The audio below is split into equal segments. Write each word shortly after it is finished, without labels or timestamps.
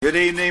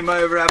Good evening,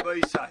 my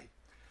Rabbi Isai.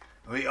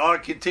 We are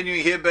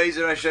continuing here,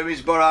 Be'ezer Hashem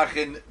Yisbarach,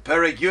 in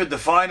Perek Yud, the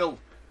final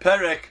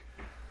Perek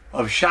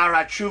of Shar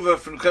HaTshuva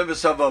from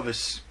Chovos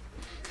HaLevavos.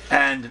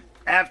 And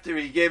after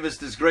he gave us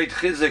this great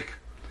chizuk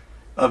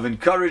of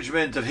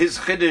encouragement of his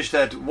chiddush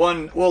that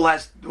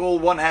all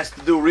one has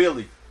to do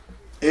really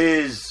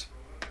is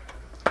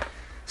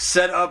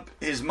set up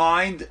his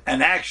mind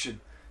and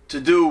action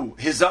to do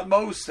his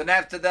utmost, and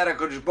after that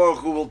HaKadosh Baruch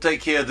Hu will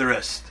take care of the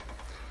rest.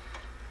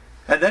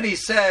 And then he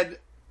said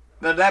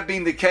that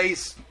being the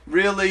case,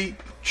 really,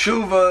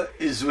 tshuva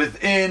is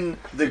within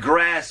the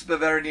grasp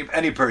of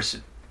any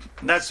person.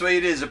 And that's the way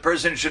it is. A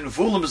person shouldn't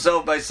fool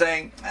himself by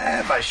saying,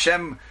 if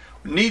Hashem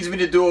needs me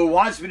to do it,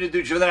 wants me to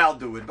do tshuva, then I'll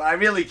do it. But I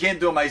really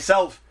can't do it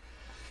myself.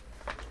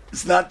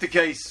 It's not the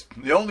case.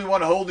 The only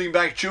one holding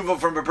back tshuva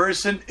from a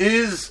person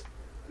is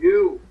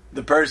you,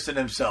 the person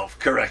himself.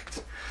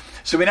 Correct.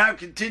 So we now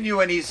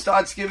continue, and he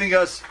starts giving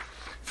us,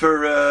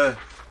 for a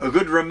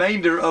good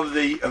remainder of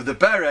the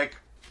Perek,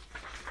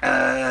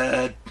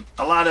 a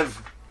lot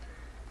of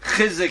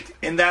chizuk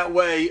in that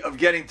way of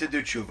getting to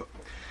do tshuva.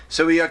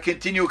 So we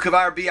continue.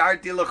 Kavar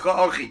bi'arti l'cha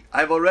ochi.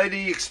 I've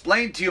already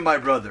explained to you, my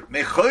brother,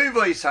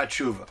 mechoivos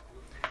hatshuva.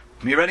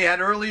 We already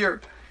had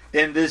earlier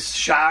in this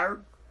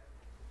shar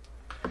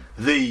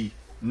the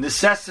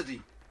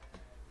necessity,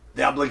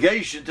 the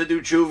obligation to do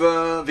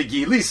tshuva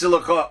v'gilis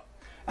l'cha,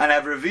 and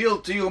I've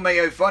revealed to you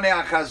me'yofane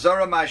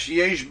achazara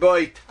ma'shiyesh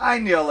boi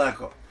tayni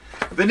alecha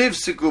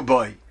v'nifseku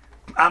boi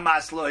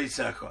amas lo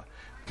yisecha.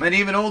 And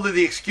even all of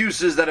the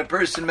excuses that a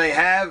person may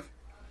have,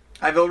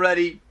 I've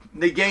already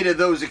negated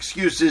those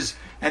excuses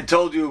and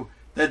told you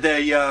that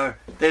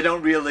they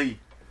don't really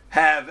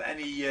have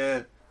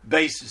any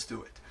basis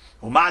to it.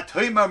 And what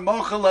are you going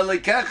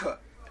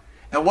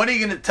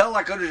to tell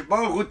HaKadosh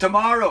Baruch Hu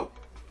tomorrow?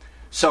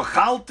 So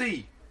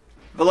chalti,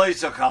 v'lo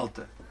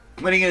chalta.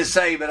 What are you going to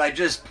say? But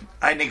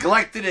I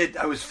neglected it.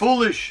 I was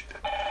foolish.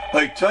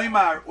 Like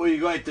Toimar, what are you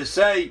going to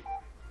say?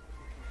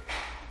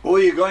 What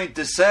are you going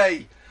to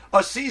say?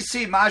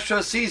 Osisi, Masha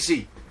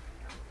Osisi.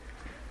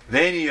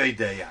 Veni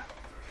yoideya.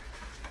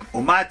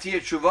 Umati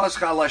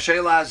etshuvoscha ala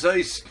sheila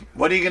azois.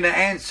 What are you going to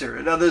answer?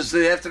 In other words,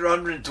 after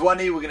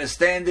 120, we're going to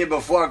stand there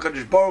before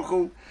HaKadosh Baruch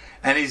Hu,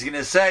 and he's going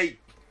to say,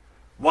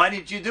 why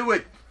didn't you do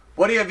it?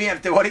 What do you have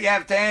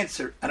to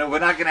answer? And if we're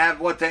not going to have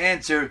what to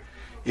answer,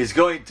 it's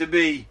going to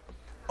be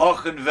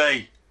ochen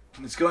vei.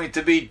 It's going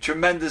to be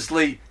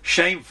tremendously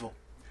shameful.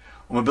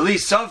 Without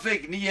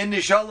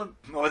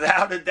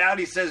a doubt,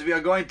 he says, we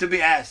are going to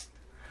be asked.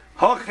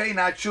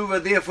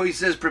 Therefore he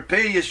says,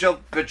 prepare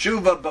yourself for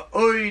tshuva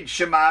ba'oid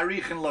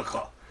shemarichin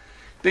lecha.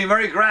 Being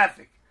very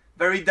graphic,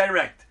 very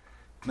direct.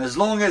 As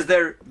long as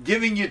they're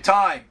giving you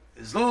time,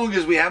 as long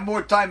as we have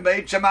more time,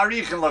 ba'oid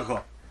shemarichin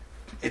lecha.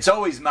 It's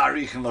always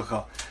marichin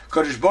lecha.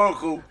 Kodesh Baruch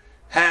Hu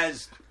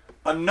has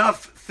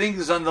enough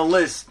things on the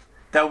list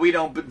that we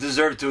don't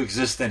deserve to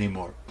exist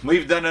anymore.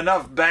 We've done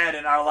enough bad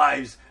in our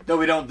lives that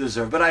we don't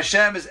deserve. But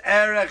Hashem is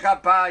erech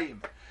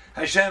hapayim.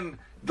 Hashem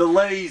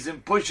delays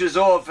and pushes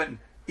off and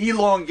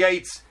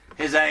elongates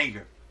his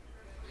anger.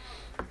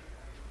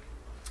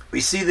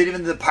 We see that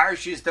even the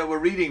parshas that we're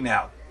reading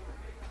now,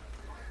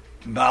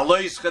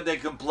 Ba'aloischa they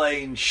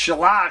complain,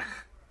 Shalach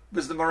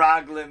was the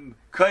Meraglim,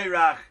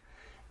 Koirach,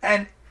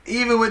 and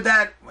even with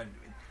that, when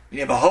you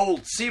have a whole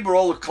tzibur,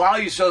 all the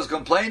Klal Yisrael is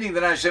complaining,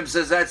 then Hashem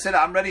says, that's it,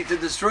 I'm ready to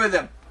destroy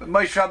them. When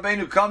Moshe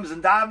Rabbeinu comes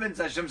and davens,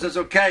 Hashem says,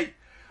 okay,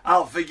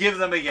 I'll forgive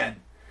them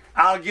again.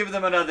 I'll give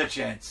them another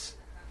chance.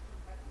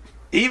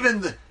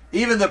 Even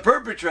the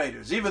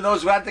perpetrators, even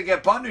those who had to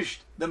get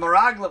punished, the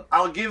Meraglim,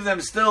 I'll give them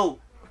still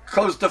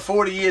close to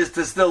 40 years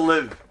to still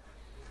live.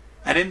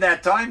 And in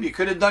that time, you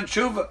could have done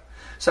tshuva.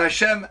 So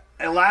Hashem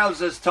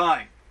allows us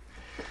time.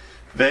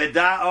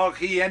 Veda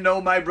ochi, and know,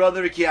 my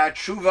brother, ki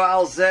tshuva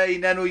al zeh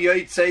inenu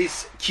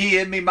yoitzeis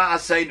ki mi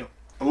ma'aseinu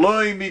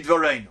loy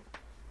midvareinu.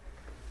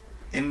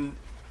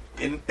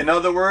 In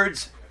other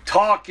words,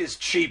 talk is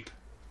cheap.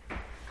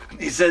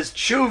 He says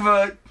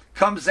tshuva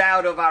comes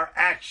out of our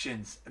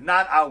actions,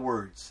 not our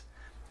words.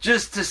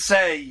 Just to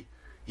say,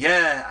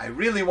 yeah, I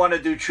really want to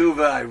do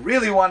tshuva, I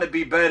really want to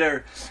be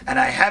better, and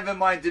I have in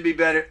mind to be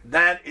better,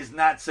 that is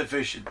not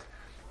sufficient.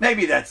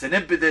 Maybe that's an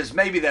impetus,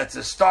 maybe that's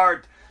a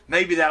start,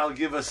 maybe that'll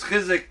give us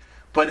chizuk,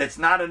 but it's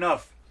not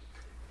enough.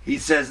 He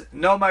says,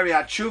 no,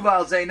 Maria, tshuva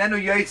al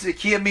zeinenu yoytze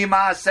ki mi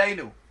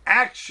ma'aseinu.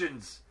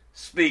 Actions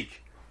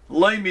speak,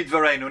 loy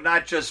midvareinu,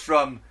 not just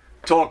from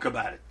talk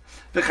about it.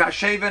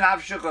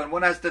 And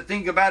one has to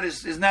think about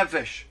his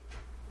nefesh.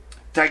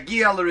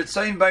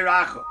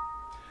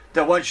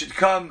 That one should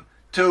come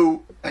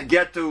to and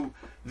get to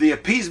the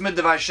appeasement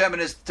of Hashem,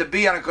 and is to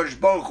be on HaKadosh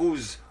Baruch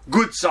Hu's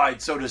good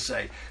side, so to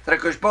say. That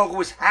HaKadosh Baruch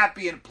Hu is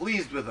happy and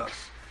pleased with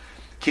us.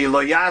 Ki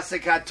lo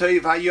yasek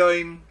hatoiv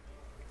hayoim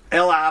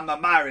ela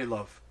hamamari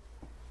love.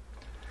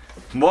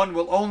 One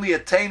will only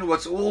attain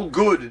what's all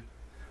good,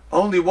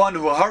 only one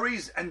who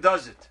hurries and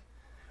does it.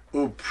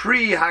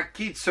 Upri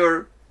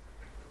hakitzur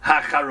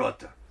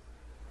hacharota.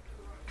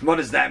 What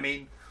does that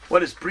mean?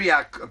 What is pri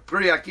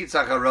hakitz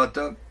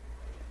hacharota?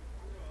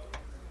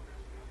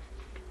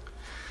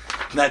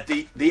 that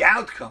the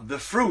outcome, the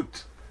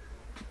fruit,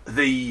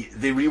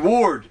 the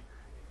reward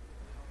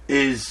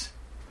is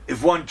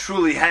if one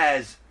truly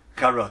has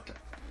karata.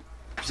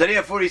 So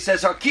therefore he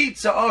says,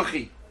 Hakitza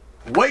ochi,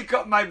 wake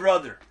up my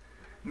brother,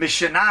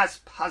 mishanas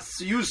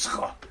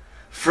pasyuscha,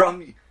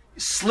 from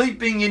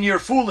sleeping in your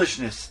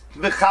foolishness,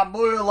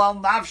 v'chamoil al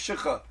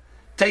nafshecha,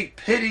 take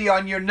pity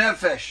on your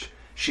nefesh,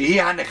 shehi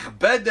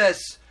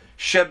hanechbedes,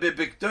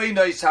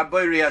 shebibikdoinois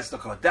habayri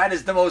azdacha. That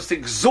is the most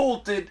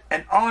exalted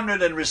and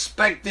honored and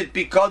respected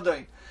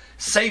pikodoin,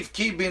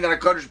 safekeeping that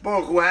HaKadosh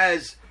Baruch Hu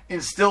has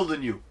instilled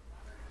in you,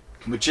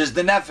 which is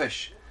the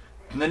nefesh.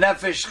 And the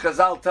nefesh,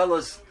 Chazal tell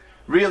us,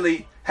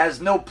 really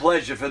has no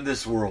pleasure from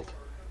this world.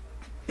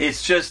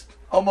 It's just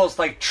almost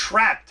like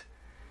trapped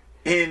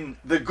in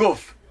the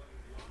guf.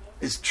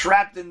 It's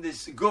trapped in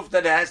this guf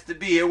that it has to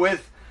be here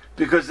with,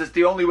 because it's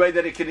the only way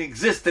that it can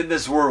exist in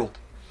this world.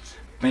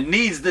 It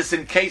needs this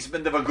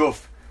encasement of a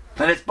guf,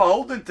 and it's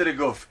beholden to the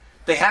guf.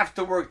 They have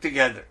to work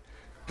together.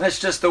 That's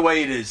just the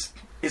way it is.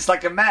 It's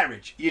like a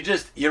marriage.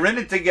 You're in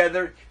it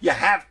together. You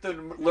have to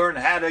learn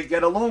how to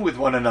get along with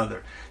one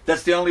another.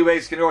 That's the only way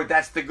it's going to work.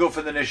 That's the guf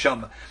and the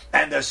neshama.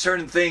 And there's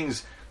certain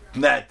things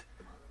that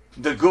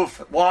the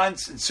guf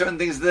wants and certain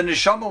things that the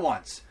neshama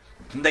wants.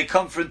 And they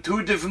come from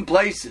two different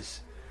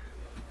places.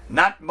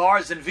 Not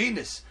Mars and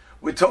Venus.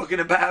 We're talking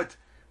about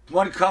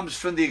one comes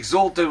from the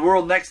exalted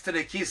world next to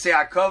the Kisei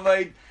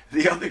HaKavod.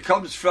 The other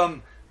comes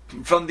from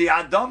the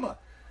Adama.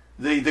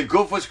 The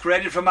guf was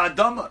created from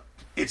Adama.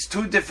 It's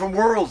two different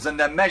worlds, and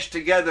they're meshed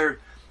together,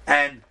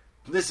 and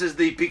this is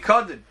the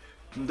pikadon.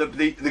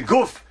 The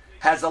guf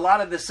has a lot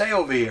of the say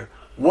over here.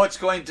 What's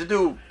going to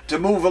do to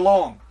move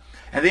along?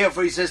 And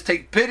therefore he says,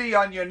 take pity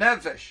on your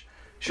nefesh.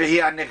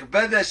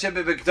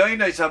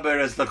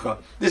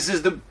 This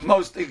is the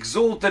most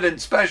exalted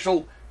and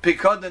special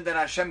pikadon that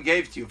Hashem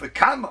gave to you.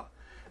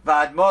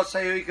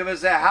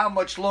 How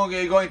much longer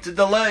are you going to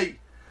delay?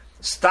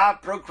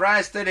 Stop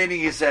procrastinating,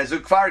 he says.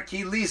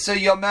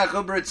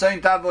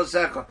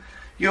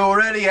 You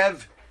already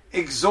have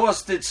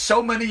exhausted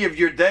so many of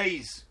your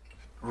days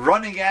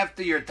running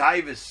after your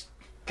taivas.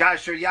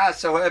 Kasher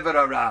yaso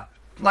everara,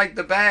 like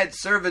the bad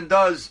servant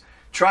does,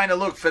 trying to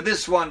look for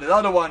this one, the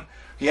other one.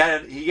 He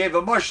gave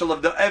a marshal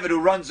of the Eved who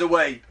runs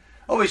away,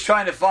 always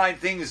trying to find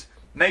things.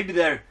 Maybe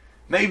the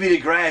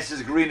grass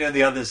is greener on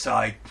the other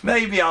side.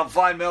 Maybe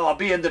I'll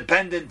be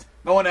independent.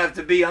 I won't have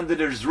to be under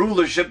the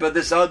rulership of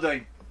this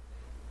other.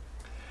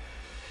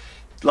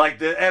 Like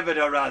the Eved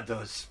Hara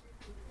does.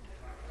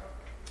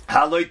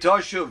 No,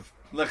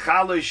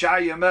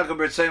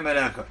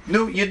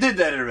 you did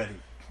that already.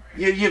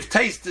 You've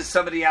tasted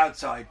some of the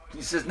outside.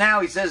 He says,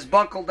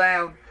 buckle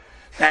down,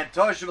 and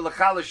Toshuv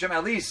l'chal Hashem,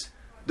 at least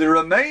the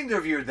remainder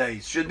of your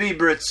days should be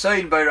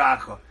b'ritzayin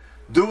b'iracha,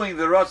 doing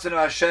the Ratzon of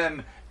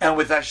Hashem, and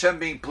with Hashem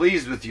being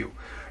pleased with you.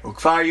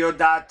 Ukfar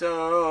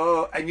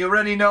yodato, and you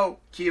already know,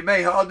 ki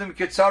yemei ha'adam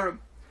kitzarim,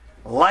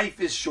 life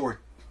is short.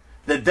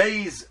 The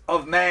days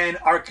of man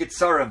are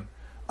kitzarim,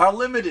 are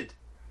limited.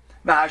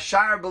 And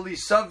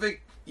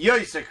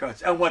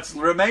what's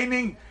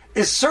remaining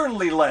is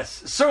certainly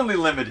less, certainly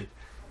limited.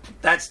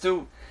 That's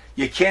too,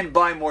 you can't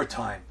buy more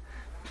time.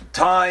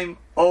 Time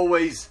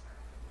always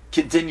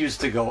continues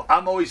to go.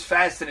 I'm always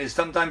fascinated.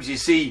 Sometimes you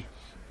see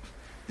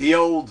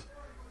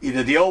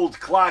either the old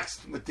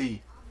clocks with the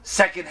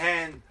second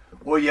hand,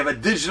 or you have a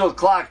digital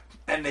clock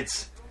and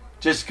it's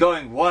just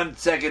going 1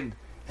 second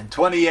and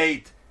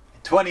 28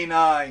 and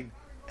 29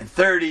 and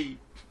 30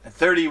 and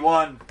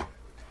 31.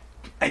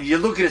 And you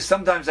look at it,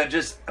 sometimes I'm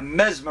just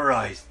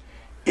mesmerized.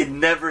 It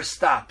never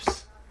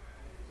stops.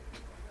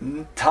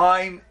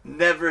 Time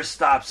never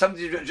stops.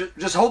 Sometimes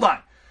just hold on.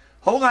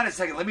 Hold on a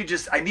second.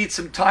 I need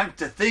some time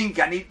to think.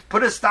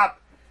 Put a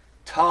stop.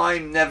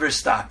 Time never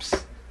stops.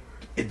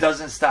 It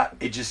doesn't stop.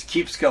 It just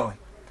keeps going.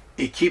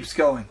 It keeps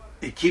going.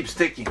 It keeps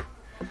ticking.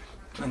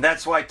 And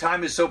that's why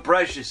time is so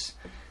precious.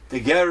 The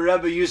Ger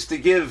Rebbe used to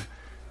give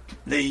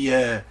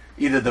the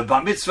either the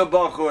Bar Mitzvah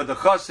Bach or the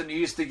Chassan, he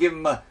used to give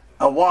him a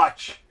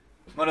watch.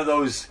 One of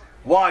those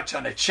watch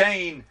on a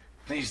chain.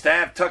 He used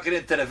to tuck it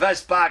into the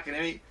vest pocket.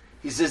 And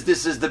he says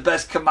this is the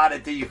best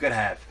commodity you could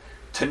have,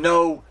 to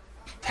know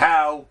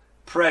how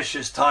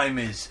precious time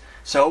is.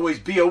 So always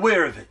be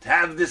aware of it.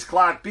 Have this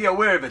clock. Be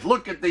aware of it.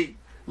 Look at the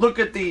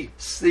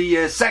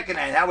second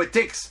hand, how it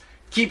ticks.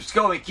 Keeps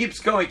going. Keeps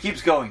going.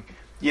 Keeps going.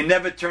 You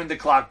never turn the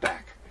clock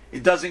back.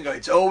 It doesn't go.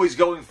 It's always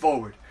going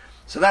forward.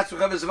 So that's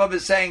what Chavis Avav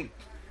is saying.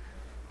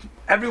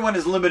 Everyone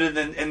is limited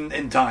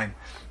in time.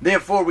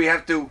 Therefore, we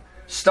have to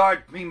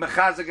start being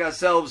mechazik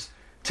ourselves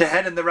to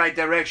head in the right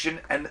direction,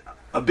 and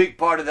a big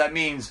part of that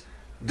means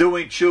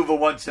doing tshuva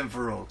once and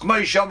for all.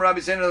 Chazal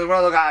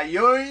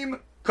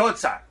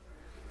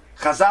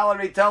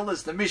already tell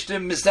us, the Mishnah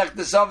Masechta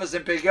Sovos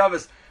and Pirkei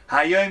Avos,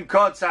 Hayom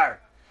Kotzar.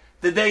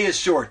 The day is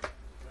short.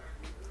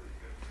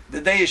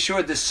 The day is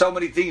short. There's so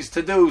many things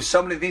to do,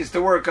 so many things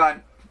to work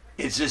on.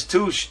 It's just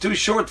too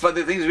short for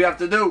the things we have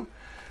to do.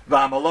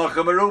 And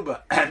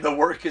the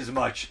work is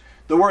much.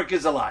 The work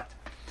is a lot.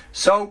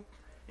 So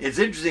it's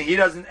interesting. He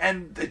doesn't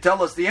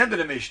tell us the end of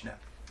the Mishnah.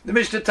 The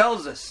Mishnah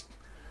tells us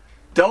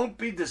Don't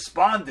be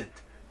despondent.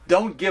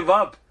 Don't give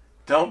up.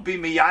 Don't be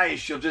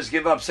miyayish. You'll just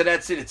give up. So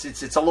that's it.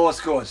 It's a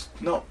lost cause.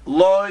 No.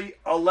 Loi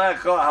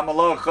alecha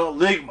hamalacha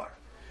ligmar.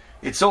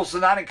 It's also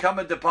not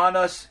incumbent upon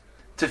us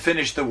to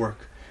finish the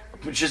work,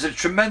 which is a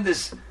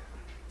tremendous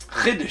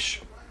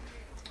chiddush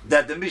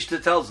that the Mishnah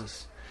tells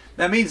us.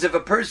 That means if a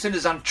person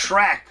is on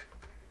track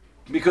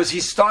because he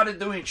started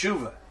doing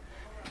tshuva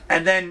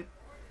and then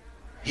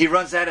he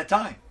runs out of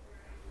time.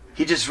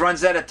 He just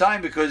runs out of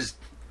time because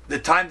the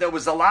time that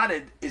was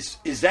allotted it's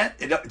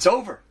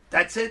over.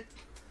 That's it.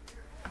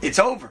 It's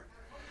over.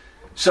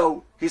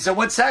 So he said,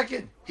 1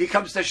 second. He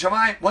comes to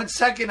Shammai. 1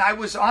 second. I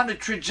was on a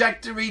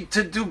trajectory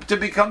to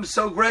become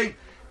so great.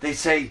 They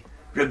say,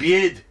 Rabbi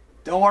Yid,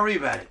 don't worry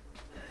about it.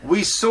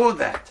 We saw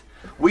that.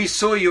 We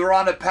saw you were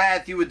on a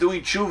path. You were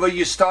doing tshuva.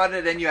 You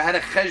started and you had a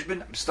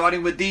cheshbon. I'm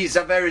starting with these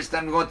Averis.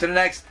 Then I'm going to the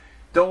next.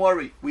 Don't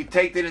worry. We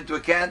take that into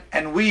account.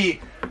 And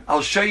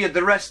I'll show you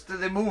the rest of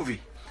the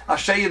movie. I'll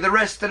show you the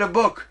rest of the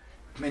book.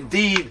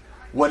 Indeed,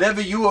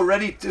 whatever you were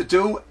ready to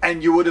do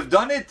and you would have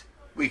done it,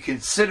 we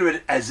consider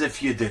it as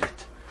if you did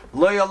it.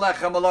 You're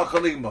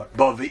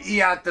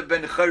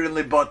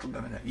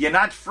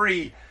not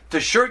free to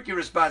shirk your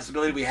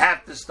responsibility. We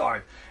have to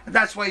start. And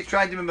that's why he's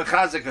trying to be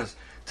mechazikas.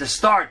 To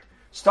start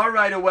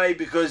right away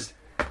because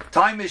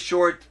time is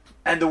short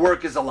and the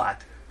work is a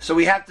lot. So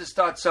we have to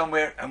start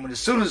somewhere, and as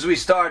soon as we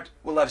start,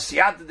 we'll have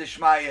siyata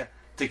d'shmaya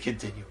to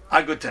continue.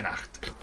 A good Nacht.